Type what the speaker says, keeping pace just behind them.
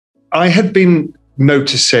I had been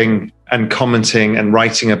noticing and commenting and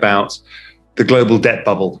writing about the global debt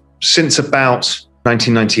bubble since about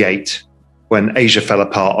 1998, when Asia fell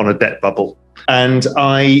apart on a debt bubble. And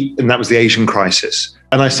that was the Asian crisis.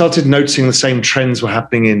 And I started noticing the same trends were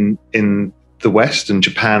happening in the West, and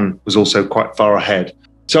Japan was also quite far ahead.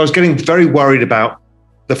 So I was getting very worried about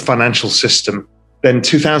the financial system. Then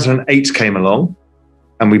 2008 came along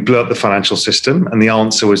and we blew up the financial system, and the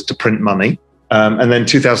answer was to print money. And then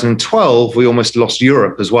 2012, we almost lost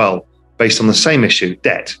Europe as well, based on the same issue,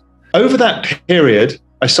 debt. Over that period,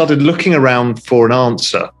 I started looking around for an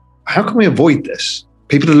answer. How can we avoid this?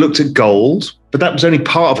 People had looked at gold, but that was only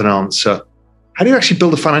part of an answer. How do you actually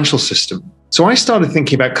build a financial system? So I started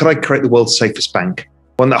thinking about, could I create the world's safest bank?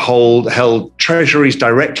 One that held treasuries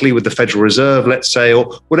directly with the Federal Reserve, let's say,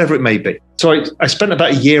 or whatever it may be. So I spent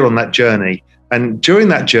about a year on that journey. And during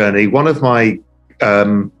that journey, one of my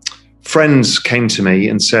friends came to me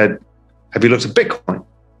and said, have you looked at Bitcoin?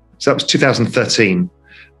 So that was 2013,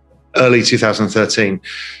 early 2013.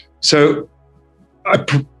 So I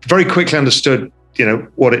very quickly understood,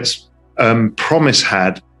 what its promise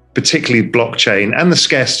had, particularly blockchain and the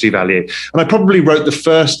scarcity value. And I probably wrote the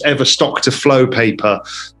first ever stock to flow paper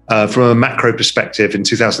from a macro perspective in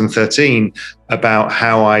 2013 about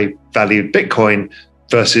how I valued Bitcoin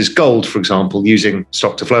versus gold, for example, using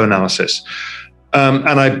stock to flow analysis.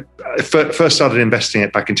 And I first started investing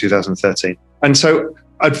it back in 2013. And so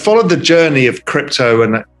I'd followed the journey of crypto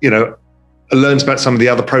and, I learned about some of the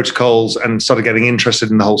other protocols and started getting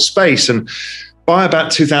interested in the whole space. And by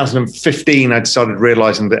about 2015, I'd started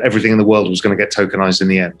realizing that everything in the world was going to get tokenized in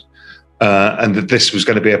the end, and that this was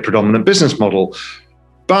going to be a predominant business model.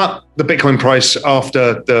 But the Bitcoin price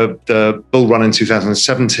after the bull run in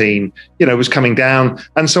 2017, was coming down.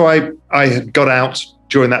 And so I had got out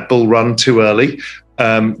during that bull run too early.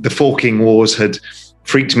 The forking wars had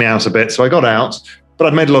freaked me out a bit. So I got out, but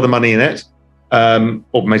I'd made a lot of money in it,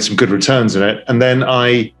 or made some good returns in it. And then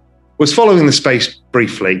I was following the space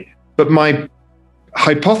briefly, but my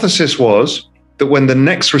hypothesis was that when the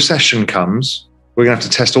next recession comes, we're going to have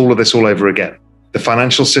to test all of this all over again. The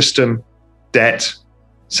financial system, debt,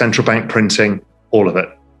 central bank printing, all of it.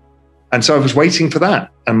 And so I was waiting for that.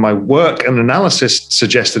 And my work and analysis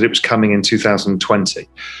suggested it was coming in 2020,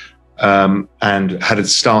 and had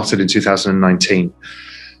started in 2019.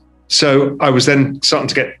 So I was then starting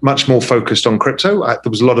to get much more focused on crypto. There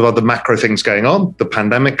was a lot of other macro things going on. The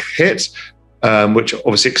pandemic hit, which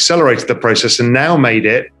obviously accelerated the process and now made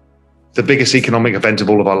it the biggest economic event of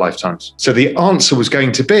all of our lifetimes. So the answer was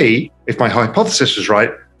going to be, if my hypothesis was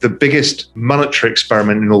right, the biggest monetary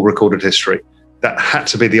experiment in all recorded history. That had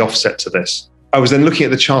to be the offset to this. I was then looking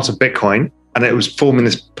at the chart of Bitcoin, and it was forming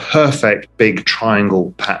this perfect big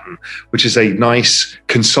triangle pattern, which is a nice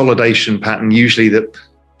consolidation pattern, usually that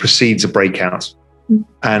precedes a breakout.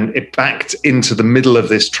 And it backed into the middle of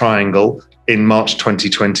this triangle in March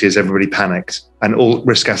 2020 as everybody panicked and all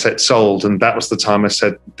risk assets sold. And that was the time I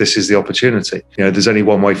said, this is the opportunity. There's only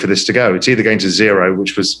one way for this to go. It's either going to zero,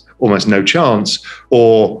 which was almost no chance,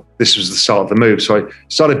 or this was the start of the move. So I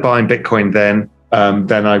started buying Bitcoin then.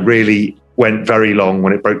 Then I really went very long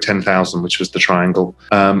when it broke 10,000, which was the triangle.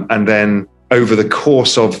 And then over the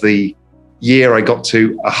course of the year, I got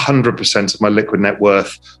to 100% of my liquid net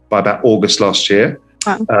worth by about August last year.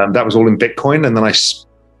 Wow. That was all in Bitcoin. And then I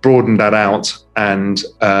broadened that out and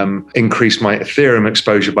increased my Ethereum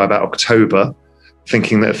exposure by about October,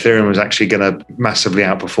 thinking that Ethereum was actually going to massively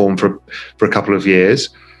outperform for a couple of years.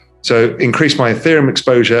 So increased my Ethereum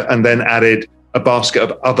exposure and then added a basket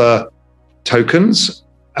of other tokens,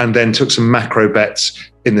 and then took some macro bets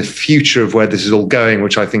in the future of where this is all going,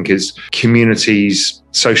 which I think is communities,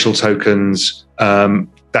 social tokens,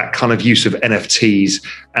 that kind of use of NFTs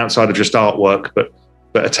outside of just artwork, but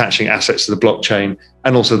attaching assets to the blockchain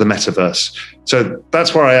and also the metaverse. So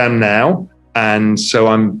that's where I am now. And so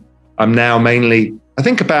I'm now mainly, I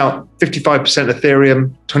think about 55%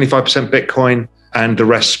 Ethereum, 25% Bitcoin, and the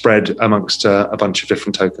rest spread amongst a bunch of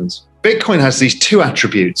different tokens. Bitcoin has these two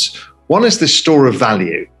attributes. One is this store of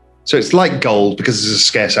value. So it's like gold because it's a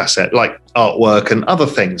scarce asset, like artwork and other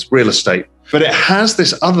things, real estate. But it has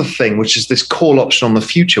this other thing, which is this call option on the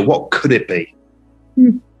future. What could it be?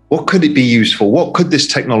 What could it be used for? What could this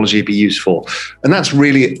technology be used for? And that's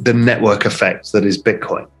really the network effect that is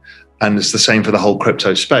Bitcoin. And it's the same for the whole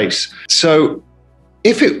crypto space. So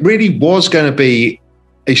if it really was going to be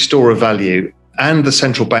a store of value and the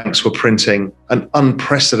central banks were printing an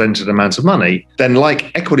unprecedented amount of money, then like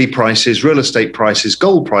equity prices, real estate prices,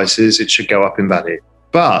 gold prices, it should go up in value.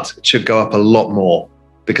 But it should go up a lot more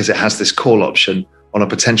because it has this call option on a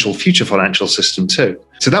potential future financial system too.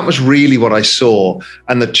 So that was really what I saw.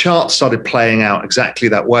 And the chart started playing out exactly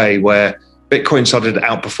that way, where Bitcoin started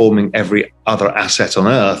outperforming every other asset on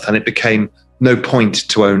earth, and it became no point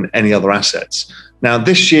to own any other assets. Now,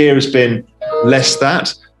 this year has been less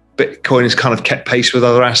that. Bitcoin has kind of kept pace with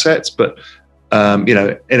other assets, but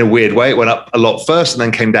in a weird way, it went up a lot first and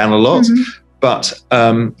then came down a lot. But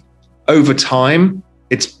over time,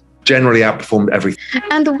 it's generally outperformed everything.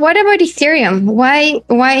 And what about Ethereum?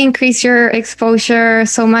 Why increase your exposure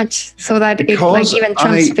so much so that it even trumps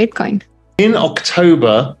Bitcoin? In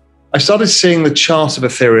October, I started seeing the chart of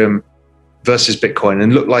Ethereum versus Bitcoin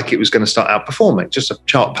and looked like it was going to start outperforming, just a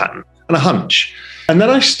chart pattern and a hunch. And then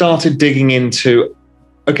I started digging into,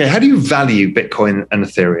 okay, how do you value Bitcoin and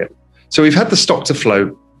Ethereum? So we've had the stock to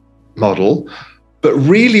flow model, but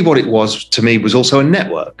really what it was to me was also a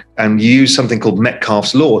network. And you use something called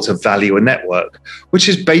Metcalfe's law to value a network, which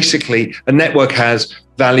is basically a network has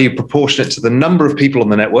value proportionate to the number of people on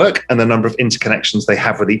the network and the number of interconnections they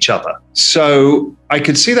have with each other. So I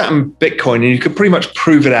could see that in Bitcoin, and you could pretty much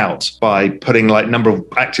prove it out by putting like number of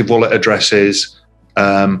active wallet addresses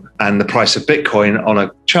and the price of Bitcoin on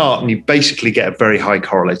a chart, and you basically get a very high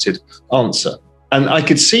correlated answer. And I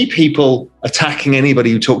could see people attacking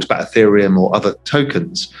anybody who talked about Ethereum or other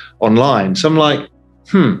tokens online. So I'm like,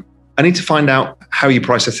 I need to find out how you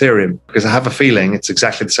price Ethereum, because I have a feeling it's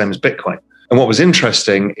exactly the same as Bitcoin. And what was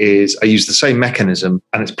interesting is I used the same mechanism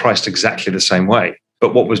and it's priced exactly the same way.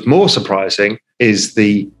 But what was more surprising is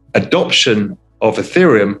the adoption of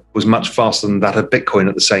Ethereum was much faster than that of Bitcoin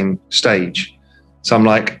at the same stage. So I'm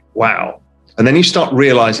like, wow. And then you start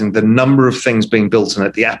realizing the number of things being built on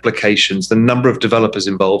it, the applications, the number of developers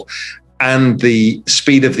involved, and the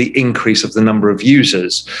speed of the increase of the number of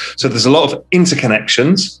users. So there's a lot of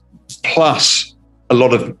interconnections plus a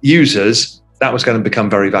lot of users. That was going to become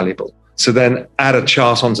very valuable. So then add a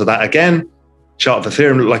chart onto that again. Chart of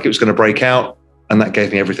Ethereum looked like it was going to break out, and that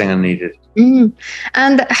gave me everything I needed.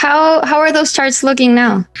 And how are those charts looking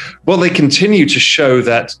now? Well, they continue to show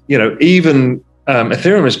that, even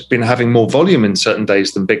Ethereum has been having more volume in certain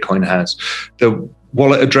days than Bitcoin has. The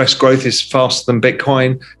wallet address growth is faster than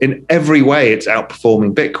Bitcoin. In every way, it's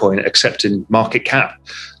outperforming Bitcoin, except in market cap.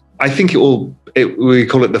 I think we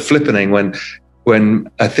call it the flippening, when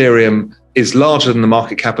Ethereum is larger than the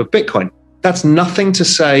market cap of Bitcoin. That's nothing to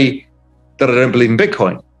say that I don't believe in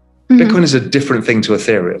Bitcoin. Bitcoin is a different thing to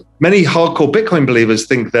Ethereum. Many hardcore Bitcoin believers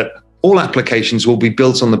think that all applications will be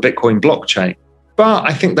built on the Bitcoin blockchain. But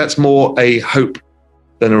I think that's more a hope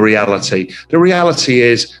than a reality. The reality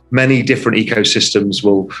is many different ecosystems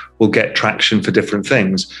will get traction for different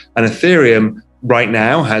things. And Ethereum right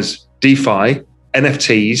now has DeFi,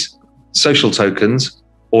 NFTs, social tokens,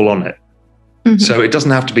 all on it. So it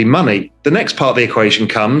doesn't have to be money. The next part of the equation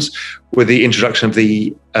comes with the introduction of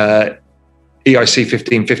the EIC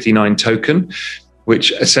 1559 token,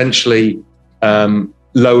 which essentially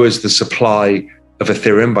lowers the supply of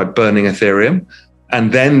Ethereum by burning Ethereum.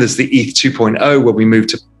 And then there's the ETH 2.0, where we move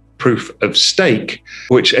to proof of stake,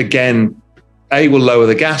 which again, will lower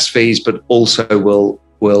the gas fees, but also will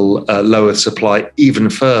lower supply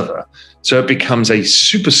even further. So it becomes a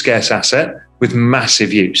super scarce asset with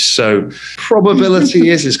massive use. So probability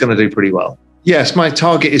is it's going to do pretty well. Yes, my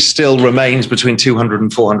target still remains between 200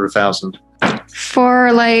 and 400,000.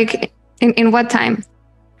 For like, in what time?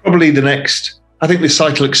 Probably I think the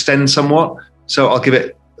cycle extends somewhat. So I'll give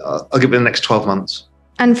it the next 12 months.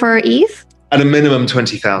 And for ETH? At a minimum,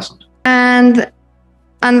 20,000. And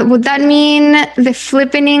would that mean the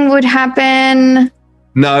flippening would happen?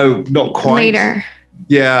 No, not quite. Later.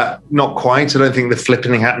 Yeah, not quite. I don't think the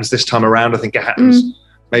flippening happens this time around. I think it happens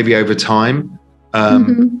maybe over time.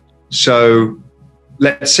 So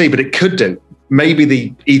let's see, but it could do. Maybe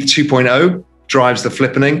the ETH 2.0 drives the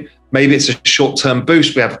flippening. Maybe it's a short-term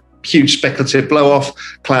boost. We have huge speculative blow-off,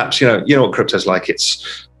 collapse. You know what crypto's like.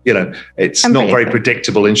 It's not very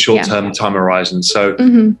predictable in short-term time horizons. So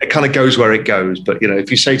it kind of goes where it goes. But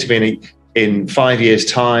if you say to me in 5 years'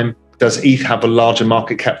 time, does ETH have a larger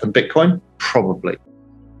market cap than Bitcoin? Probably.